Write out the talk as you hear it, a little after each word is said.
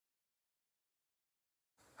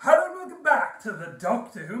to the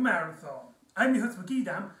Doctor Who Marathon. I'm your host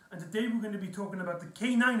McEdam, and today we're going to be talking about the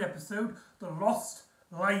K9 episode, The Lost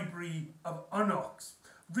Library of Unox,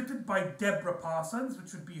 written by Deborah Parsons,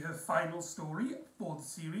 which would be her final story for the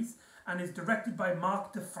series, and is directed by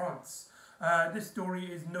Marc de France. This story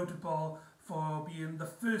is notable for being the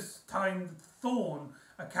first time that Thorn,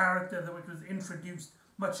 a character that was introduced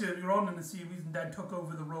much earlier on in the series and then took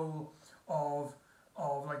over the role of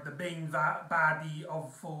like the main baddie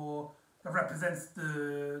that represents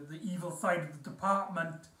the evil side of the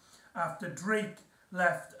department after Drake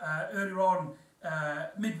left earlier on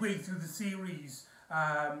midway through the series.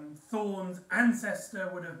 Thorn's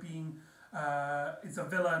ancestor would have been is a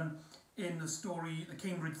villain in the story The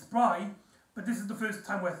Cambridge Spy, but this is the first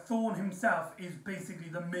time where Thorn himself is basically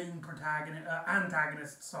the main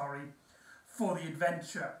antagonist for the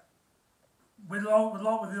adventure. With all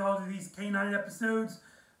of these K9 episodes,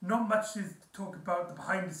 not much is to talk about the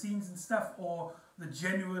behind the scenes and stuff or the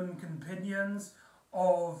genuine opinions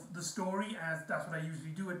of the story, as that's what I usually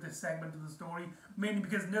do with this segment of the story, mainly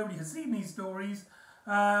because nobody has seen these stories.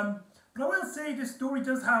 But I will say this story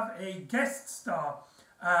does have a guest star,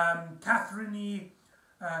 Kathy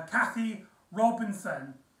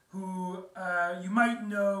Robinson, who you might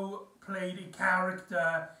know played a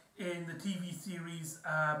character in the TV series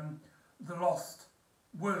The Lost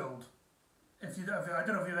World. I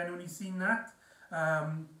don't know if anyone's seen that,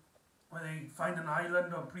 where they find an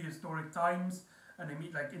island of prehistoric times and they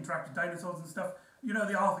meet like interactive dinosaurs and stuff. You know,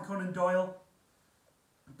 the Arthur Conan Doyle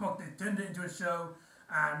book, they turned it into a show,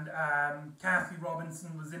 and Kathy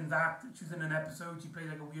Robinson was in that. She was in an episode. She played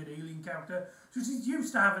like a weird alien character, so she's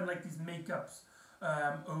used to having like these makeups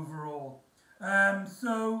overall.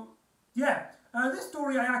 So yeah, this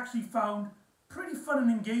story I actually found pretty fun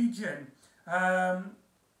and engaging.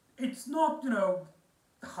 It's not,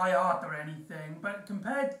 high art or anything, but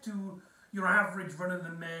compared to your average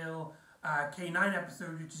run-of-the-mill K9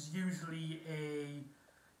 episode, which is usually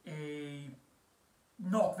a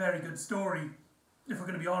not very good story, if we're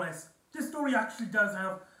going to be honest, this story actually does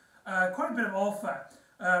have quite a bit of offer.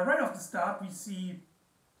 Right off the start, we see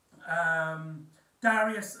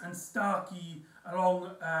Darius and Starkey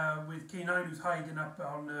along with K9, who's hiding up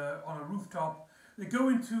on a rooftop. They go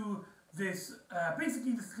into this,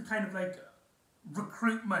 basically this kind of like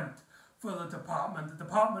recruitment for the department. The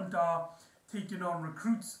department are taking on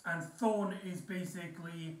recruits, and Thorn is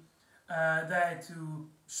basically there to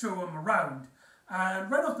show them around.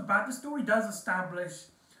 And right off the bat, the story does establish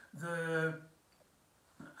the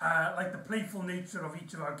playful nature of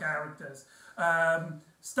each of our characters.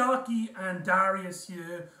 Starkey and Darius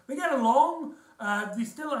here, they get along. They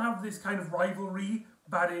still have this kind of rivalry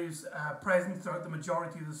that is present throughout the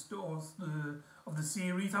majority of the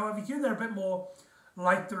series. However, here they're a bit more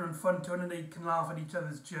lighter and fun tone, and they can laugh at each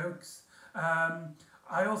other's jokes.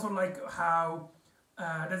 I also like how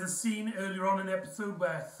there's a scene earlier on in the episode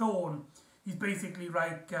where Thorn, he's basically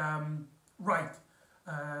like, I'll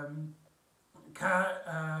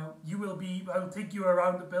take you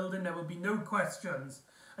around the building, there will be no questions.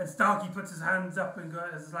 And Starkey puts his hands up and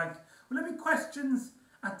goes like, will there be questions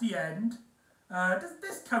at the end? Does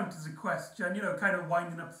this count as a question? Kind of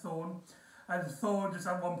winding up Thorn. And Thorn just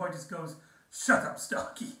at one point just goes, shut up,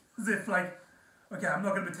 Starkey. As if like, okay, I'm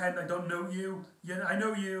not going to pretend I don't know you. I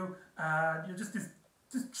know you. You're just this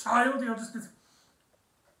child. You're just this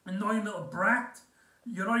annoying little brat.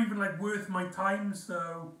 You're not even like worth my time.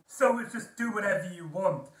 So it's just do whatever you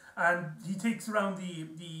want. And he takes around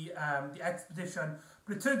the expedition.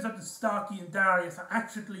 But it turns out that Starkey and Darius are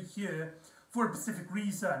actually here for a specific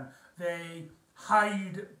reason. They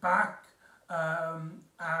hide back, and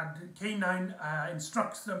K9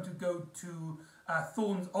 instructs them to go to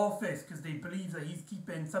Thorn's office because they believe that he's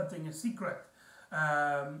keeping something a secret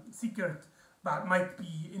that might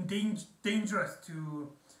be dangerous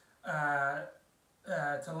to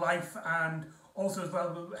life, and also as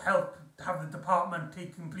well will help have the department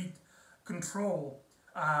take complete control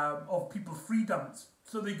of people's freedoms.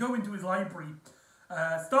 So they go into his library.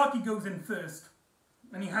 Starkey goes in first,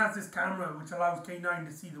 and he has this camera which allows K9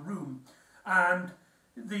 to see the room, and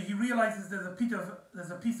he realizes there's a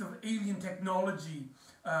piece of alien technology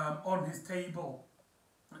on his table.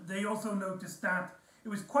 They also noticed that it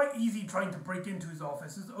was quite easy trying to break into his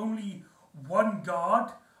office. There's only one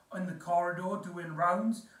guard in the corridor doing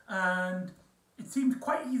rounds, and it seemed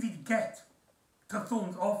quite easy to get to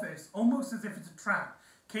Thorn's office, almost as if it's a trap.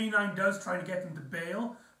 K9 does try to get them to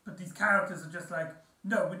bail, but these characters are just like,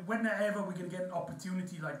 no, whenever we're going to get an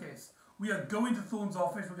opportunity like this, we are going to Thorn's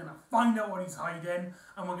office, we're going to find out what he's hiding,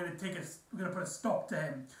 and we're going to put a stop to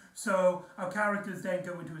him. So our characters then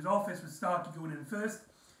go into his office with Starkey going in first.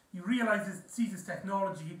 he realizes, sees this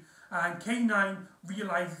technology, and K9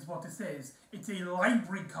 realizes what this is. It's a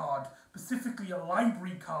library card, specifically a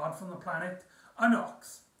library card from the planet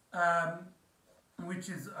Unox, which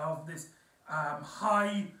is of this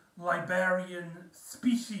high librarian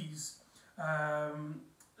species.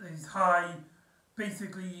 These high,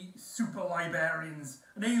 basically super librarians,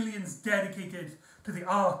 and aliens dedicated to the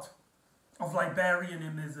art of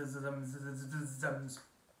librarianisms.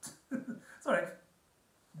 Sorry.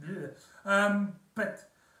 But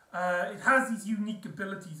it has these unique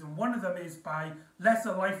abilities, and one of them is by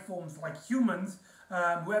lesser life forms like humans.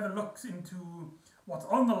 Whoever looks into what's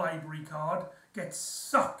on the library card gets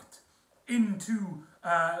sucked into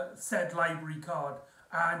said library card,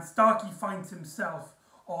 and Starkey finds himself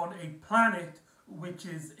on a planet which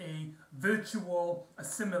is a virtual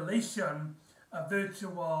assimilation, a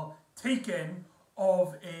virtual take-in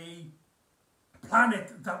of a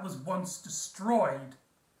planet that was once destroyed.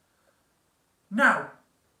 Now,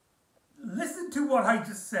 listen to what I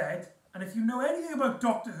just said, and if you know anything about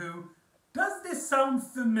Doctor Who, does this sound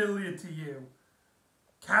familiar to you?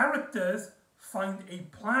 Characters find a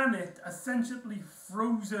planet essentially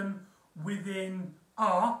frozen within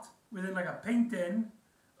art, within like a painting,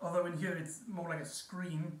 although in here it's more like a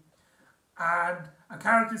screen, and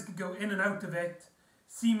characters can go in and out of it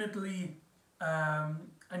seemingly,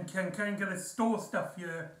 and can kind of store stuff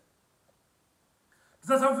here. Does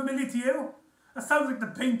that sound familiar to you? That sounds like the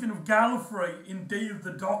painting of Gallifrey in Day of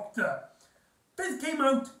the Doctor. This came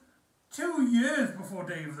out 2 years before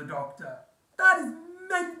Day of the Doctor. That is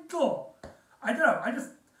mental. I don't know,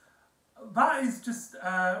 that is just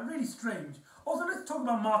really strange. Also, let's talk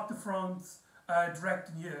about Marc de France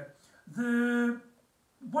directing here. The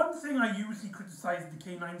one thing I usually criticise the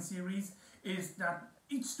K9 series is that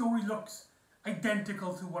each story looks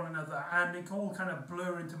identical to one another, and they all kind of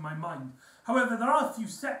blur into my mind. However, there are a few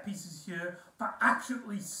set pieces here that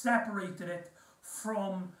actually separated it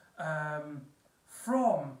from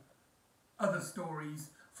other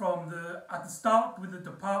stories. At the start with the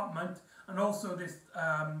department, and also this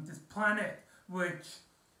this planet, which,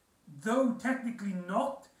 though technically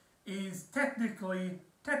not, is technically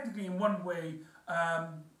in one way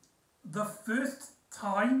the first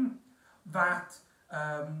time that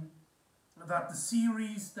that the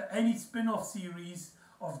series, that any spin-off series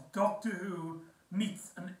of Doctor Who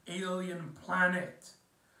meets an alien planet.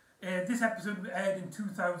 This episode aired in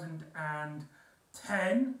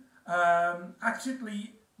 2010.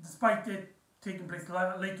 Actually, despite it taking place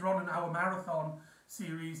later on in our marathon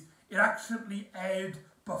series, it actually aired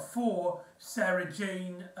before Sarah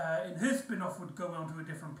Jane in her spin-off would go on to a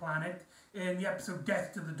different planet in the episode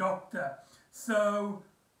Death to the Doctor. So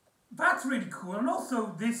that's really cool. And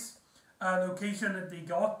also this location that they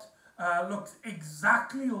got looks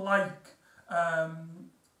exactly like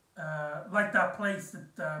that place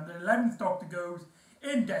that the 11th Doctor goes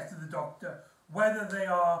in Death to the Doctor. Whether they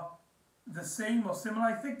are the same or similar,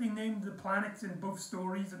 I think they named the planets in both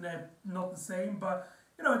stories and they're not the same, but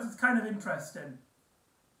you know, it's kind of interesting.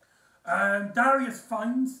 Darius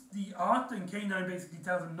finds the art, and K9 basically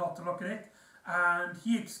tells him not to look at it, and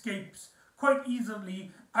he escapes quite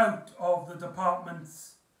easily out of the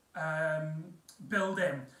department's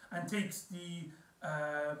building and takes the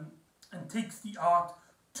art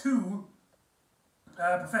to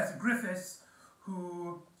Professor Griffiths,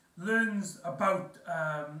 who learns about,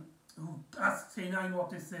 who asks K9 what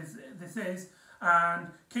this is, and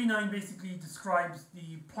K9 basically describes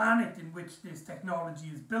the planet in which this technology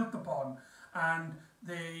is built upon, and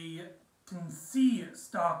they can see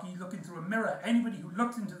Starkey looking through a mirror. Anybody who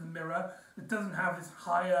looks into the mirror that doesn't have this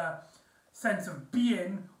higher sense of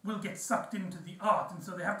being will get sucked into the art, and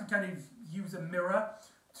so they have to kind of use a mirror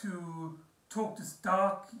to talk to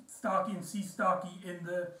Starkey and see Starkey in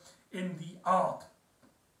the art,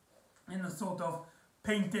 in the sort of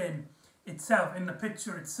painting itself, in the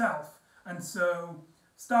picture itself. And so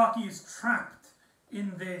Starkey is trapped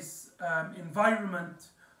in this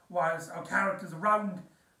environment whilst our characters around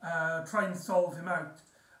try and solve him out,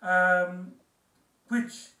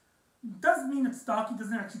 which does mean that Starkey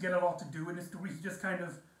doesn't actually get a lot to do in this story. He just kind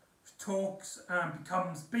of talks and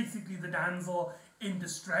becomes basically the damsel in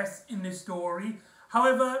distress in this story.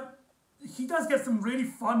 However, he does get some really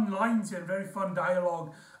fun lines here, very fun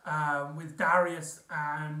dialogue with Darius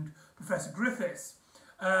and Professor Griffiths.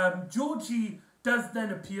 Georgie does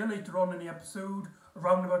then appear later on in the episode,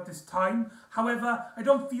 around about this time. However, I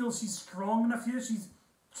don't feel she's strong enough here. She's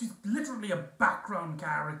literally a background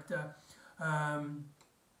character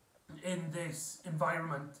in this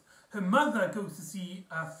environment. Her mother goes to see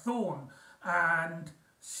Thorn, and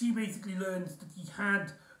she basically learns that he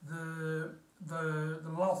had the the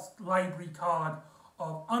lost library card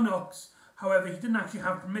of Unox. However, he didn't actually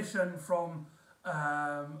have permission from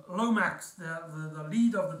Lomax, the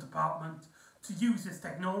lead of the department, to use this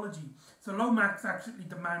technology. So Lomax actually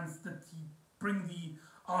demands that he bring the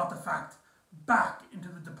artifact back into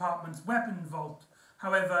the department's weapon vault.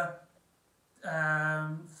 However,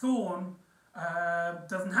 Thorn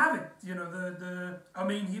doesn't have it. You know, our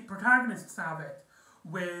main protagonists have it,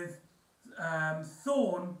 with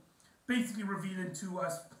Thorn basically revealing to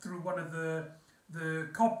us through one of the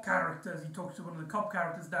cop characters. He talks to one of the cop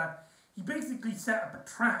characters that he basically set up a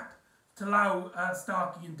trap to allow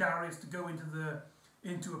Starkey and Darius to go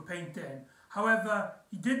into a paint den. However,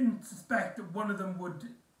 he didn't suspect that one of them would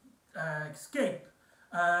escape.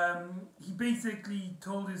 He basically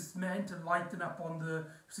told his men to lighten up on the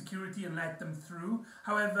security and let them through.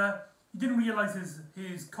 However, he didn't realise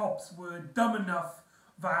his cops were dumb enough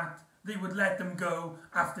that they would let them go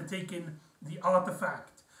after taking the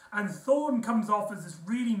artifact. And Thorn comes off as this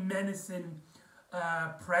really menacing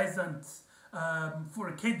presence for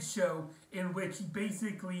a kids show, in which he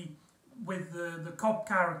basically, with the cop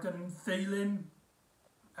character and failing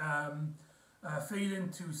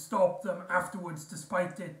to stop them afterwards,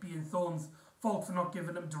 despite it being Thorn's fault for not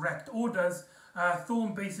giving them direct orders,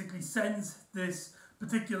 Thorn basically sends this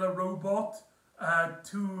particular robot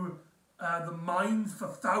to the mines for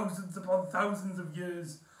thousands upon thousands of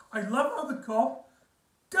years. I love how the cop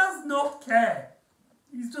does not care.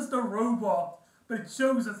 He's just a robot, but it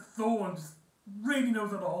shows that Thorn just really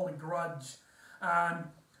knows how to hold a grudge. And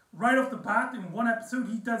right off the bat, in one episode,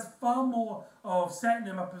 he does far more of setting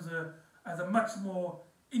him up as a much more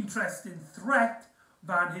interesting threat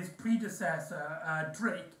than his predecessor,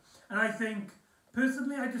 Drake. And I think,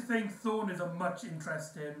 personally, I just think Thorn is a much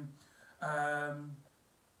interesting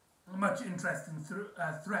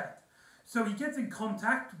threat. So he gets in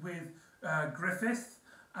contact with Griffith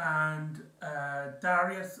and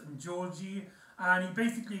Darius and Georgie, and he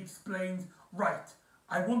basically explains, right,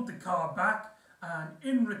 I want the car back, and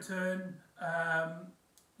in return,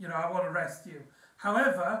 you know, I want to arrest you.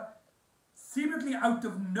 However, seemingly out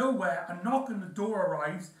of nowhere, a knock on the door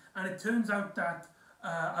arrives, and it turns out that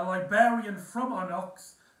a librarian from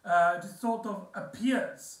Unox just sort of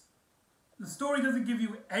appears. The story doesn't give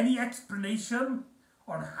you any explanation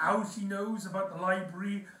on how she knows about the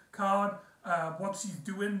library card, what she's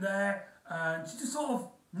doing there, and she just sort of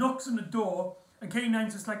knocks on the door, and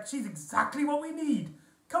K9's just like, she's exactly what we need.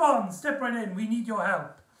 Come on, step right in, we need your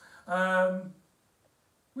help.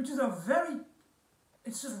 Which is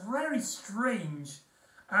it's just very strange,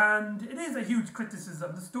 and it is a huge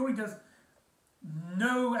criticism. The story does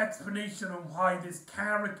no explanation on why this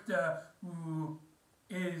character, who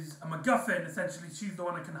is a MacGuffin, essentially, she's the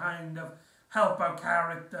one that can kind of help our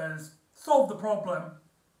characters solve the problem.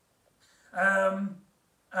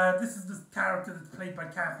 This is this character that's played by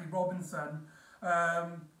Kathy Robinson,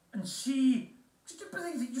 and she just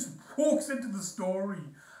basically just walks into the story.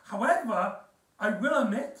 However, I will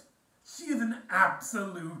admit, she is an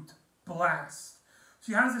absolute blast.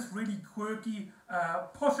 She has this really quirky,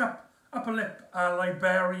 push upper lip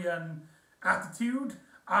librarian attitude,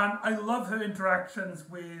 and I love her interactions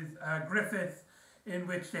with Griffith, in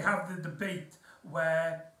which they have the debate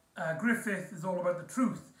where Griffith is all about the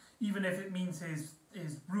truth, even if it means his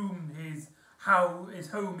room, his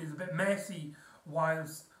home is a bit messy,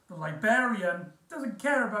 whilst the librarian doesn't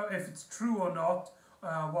care about if it's true or not,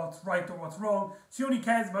 what's right or what's wrong. She only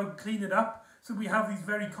cares about cleaning it up. So we have these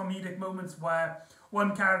very comedic moments where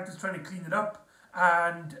one character's trying to clean it up,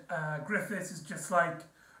 and Griffiths is just like,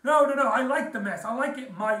 no, I like the mess, I like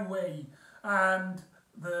it my way. And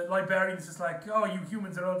the librarian's just like, oh, you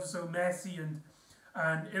humans are all just so messy and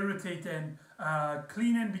irritating.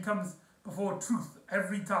 Cleaning becomes before truth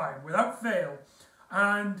every time, without fail.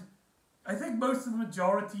 And I think most of the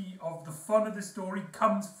majority of the fun of this story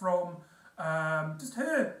comes from just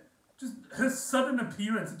her sudden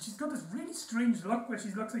appearance. And she's got this really strange look where she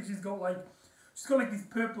looks like she's got like this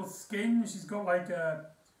purple skin. She's got like a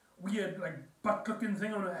weird like butt looking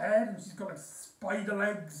thing on her head, and she's got like spider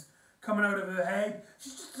legs coming out of her head.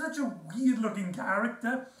 She's just such a weird looking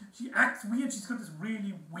character. She acts weird. She's got this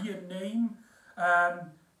really weird name.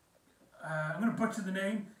 I'm going to butcher the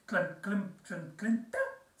name. Clinta?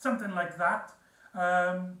 Something like that.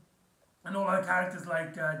 And all our characters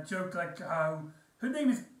like joke like how her name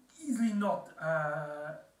is easily not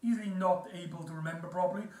able to remember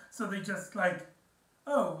properly. So they just like,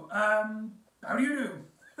 oh, how do you do?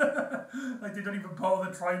 Like they don't even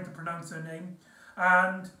bother trying to pronounce her name.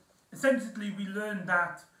 And essentially we learn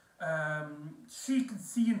that she can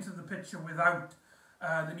see into the picture without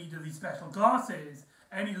the need of these special glasses.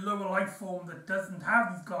 any lower life form that doesn't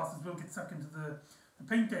have these glasses will get sucked into the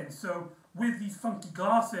painting. So with these funky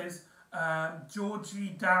glasses,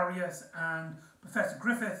 Georgie, Darius and Professor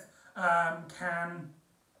Griffith can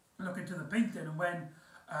look into the painting, and when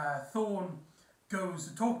Thorn goes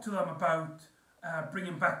to talk to them about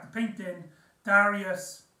bringing back the painting,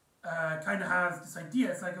 Darius kind of has this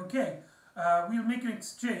idea. It's like, okay, we'll make an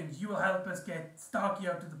exchange. You will help us get Starkey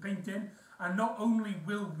out of the painting, and not only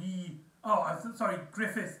will we... Oh, sorry,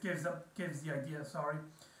 Griffith gives the idea, sorry.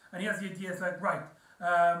 And he has the idea, it's like, right,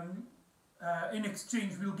 in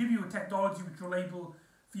exchange, we'll give you a technology which will enable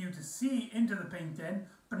for you to see into the painting,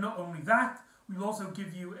 but not only that, we'll also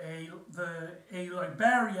give you a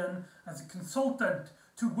librarian as a consultant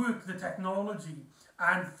to work the technology.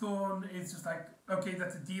 And Thorn is just like, okay,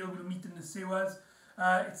 that's a deal, we'll meet in the sewers.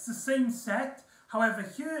 It's the same set, however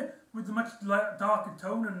here, with a much darker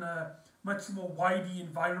tone and a much more widey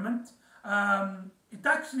environment, it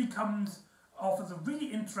actually comes off as a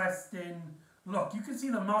really interesting look. You can see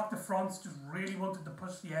that Marc de France just really wanted to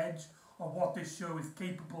push the edge of what this show is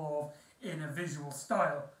capable of in a visual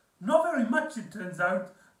style. Not very much, it turns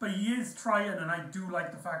out, but he is trying, and I do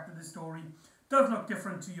like the fact that this story does look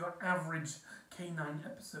different to your average K9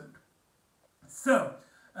 episode. So,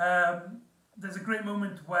 there's a great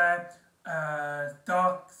moment where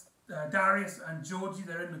Darius and Georgie,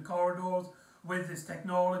 they're in the corridors with this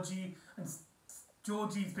technology, and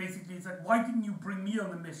Georgie's basically, it's like, why didn't you bring me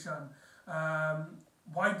on the mission?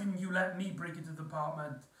 Why didn't you let me break into the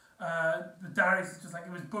department? But Darius is just like,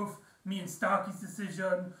 it was both me and Starkey's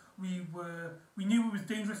decision. We knew it was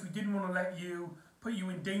dangerous. We didn't want to let you put you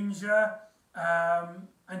in danger.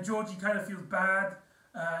 And Georgie kind of feels bad,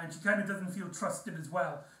 and she kind of doesn't feel trusted as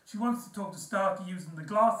well. She wants to talk to Starkey using the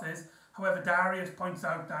glasses. However, Darius points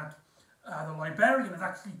out that the librarian has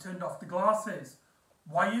actually turned off the glasses.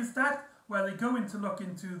 Why is that? Well, they go in to look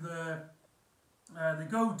into the... they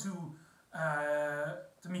go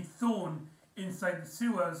to meet Thorn inside the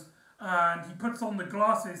sewers, and he puts on the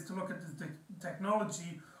glasses to look at the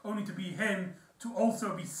technology, only to be him to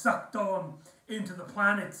also be sucked on into the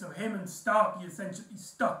planet. So him and Starkey essentially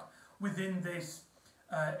stuck within this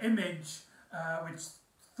image, which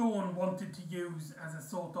Thorn wanted to use as a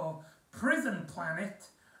sort of prison planet,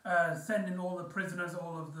 sending all the prisoners,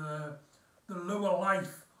 all of the lower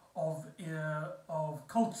life of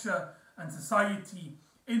culture and society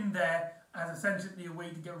in there, as essentially a way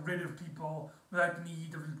to get rid of people without the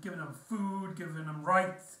need of giving them food, giving them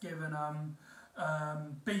rights, giving them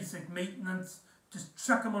basic maintenance. Just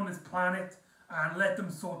chuck them on this planet and let them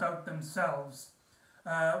sort out themselves.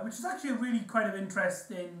 Which is actually a really kind of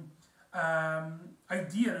interesting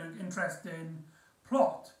idea, an interesting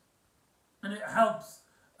plot. And it helps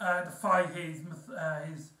defy his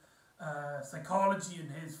psychology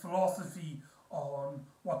and his philosophy on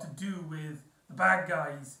what to do with the bad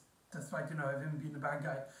guys, despite, you know, him being the bad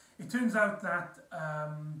guy. It turns out that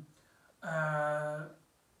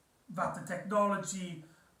that the technology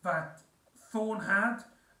that Thorn had,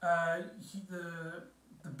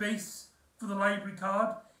 the base for the library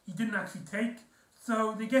card, he didn't actually take.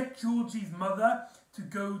 So they get Georgie's mother to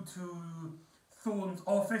go to Thorn's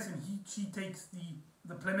office, and she takes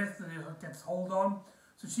the Plymouth that it gets hold on.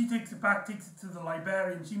 So she takes it back, takes it to the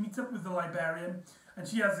librarian. She meets up with the librarian, and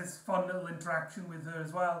she has this fun little interaction with her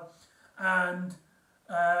as well. And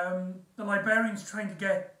the librarian's trying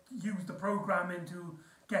to use the programming to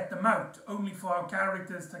get them out, only for our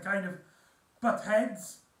characters to kind of butt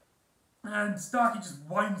heads. And Starkey just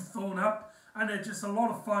winds Thorn up, and it's just a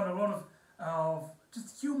lot of fun, a lot of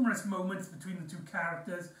just humorous moments between the two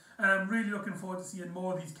characters. And I'm really looking forward to seeing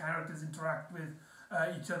more of these characters interact with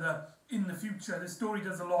each other in the future. This story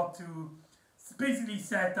does a lot to basically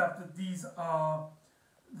set up that these are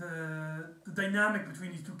the dynamic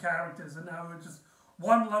between these two characters, and now it's just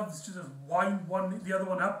one loves to just wind the other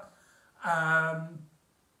one up.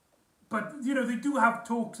 But you know, they do have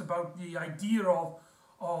talks about the idea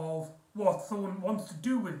of what Thorn wants to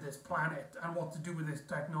do with this planet and what to do with this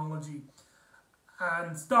technology,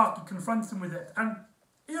 and Starkey confronts him with it, and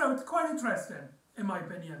you know, it's quite interesting in my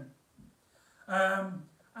opinion.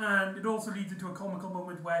 And it also leads into a comical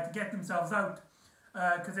moment where, to get themselves out,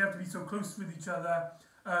 because they have to be so close with each other,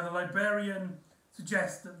 the librarian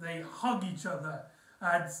suggests that they hug each other,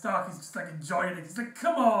 and Starkey's just like enjoying it. He's like,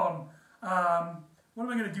 come on, what am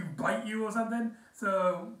I going to do, bite you or something?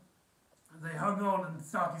 So they hug on, and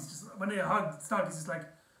Starkey's just, when they hug, Starkey's just like,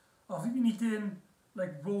 oh, have you been eating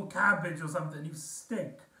like raw cabbage or something? You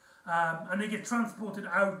stink. And they get transported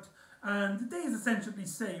out, and the day is essentially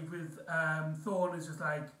saved with Thorn is just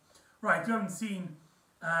like, right, you haven't seen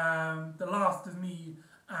the last of me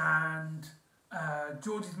and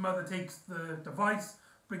Georgie's mother takes the device,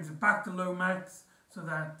 brings it back to Lomax so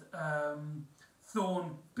that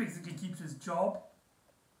Thorne basically keeps his job.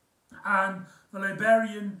 And the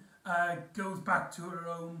librarian goes back to her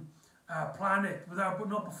own planet but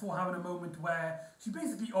not before having a moment where she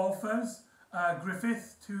basically offers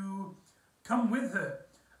Griffith to come with her.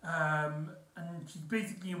 And she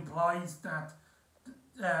basically implies that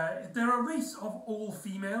they're a race of all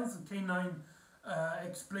females. K9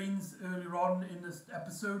 explains earlier on in this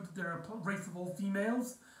episode that they're a race of all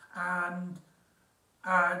females, and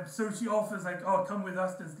so she offers like, oh, come with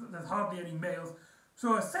us, there's hardly any males.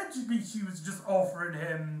 So essentially she was just offering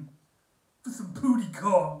him for some booty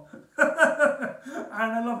call.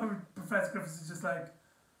 And I love how Professor Griffiths is just like,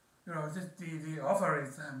 you know, the offer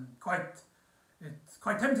is it's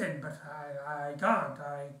quite tempting, but I can't.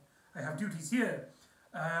 I have duties here.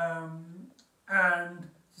 And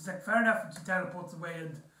she's like, fair enough, and she teleports away,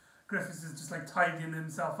 and Griffiths is just like tidying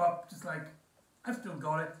himself up, just like, I've still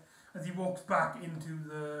got it, as he walks back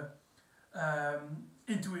into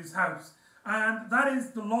his house. And that is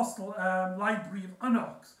the Lost Library of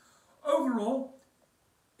Unox. Overall,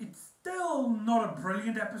 it's still not a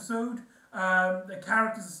brilliant episode. The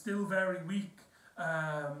characters are still very weak.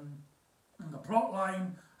 The plot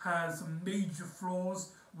line has some major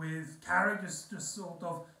flaws, with characters just sort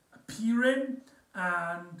of appearing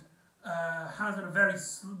and having a very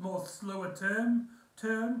more slower term.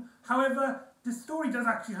 However, the story does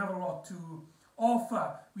actually have a lot to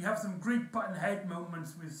offer. We have some great button head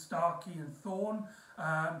moments with Starkey and Thorne.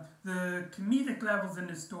 The comedic levels in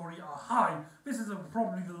this story are high. This is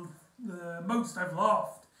probably the most I've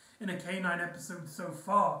laughed in a K9 episode so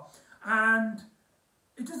far. And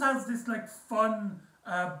it just has this like fun,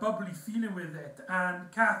 bubbly feeling with it.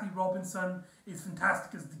 And Kathy Robinson is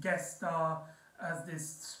fantastic as the guest star, as this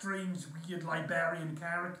strange, weird librarian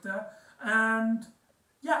character. And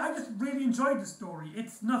yeah, I just really enjoyed the story.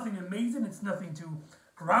 It's nothing amazing, it's nothing too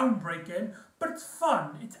groundbreaking, but it's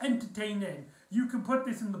fun, it's entertaining. You can put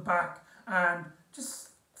this in the back and just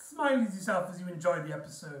smile at yourself as you enjoy the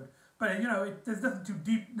episode. But you know, there's nothing too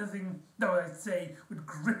deep, nothing that I'd say would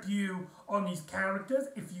grip you on these characters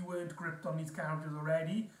if you weren't gripped on these characters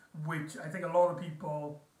already, which I think a lot of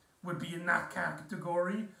people would be in that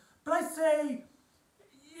category. But I say,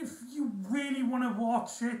 if you really want to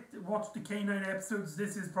watch the K9 episodes,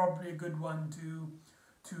 this is probably a good one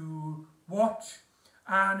to watch.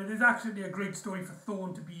 And it is actually a great story for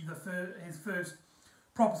Thorne to be his first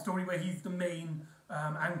proper story where he's the main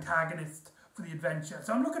antagonist for the adventure.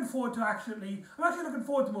 So I'm actually looking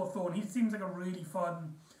forward to more Thorne. He seems like a really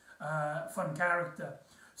fun character.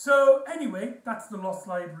 So anyway, that's the Lost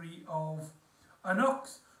Library of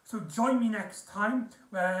Unox. So join me next time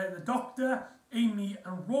where the Doctor, Amy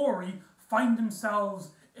and Rory find themselves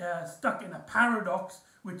stuck in a paradox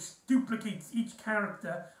which duplicates each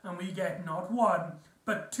character, and we get not one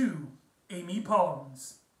but two Amy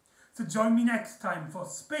Ponds. So join me next time for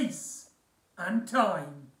Space and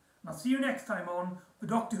Time. And I'll see you next time on the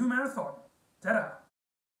Doctor Who Marathon. Ta-da!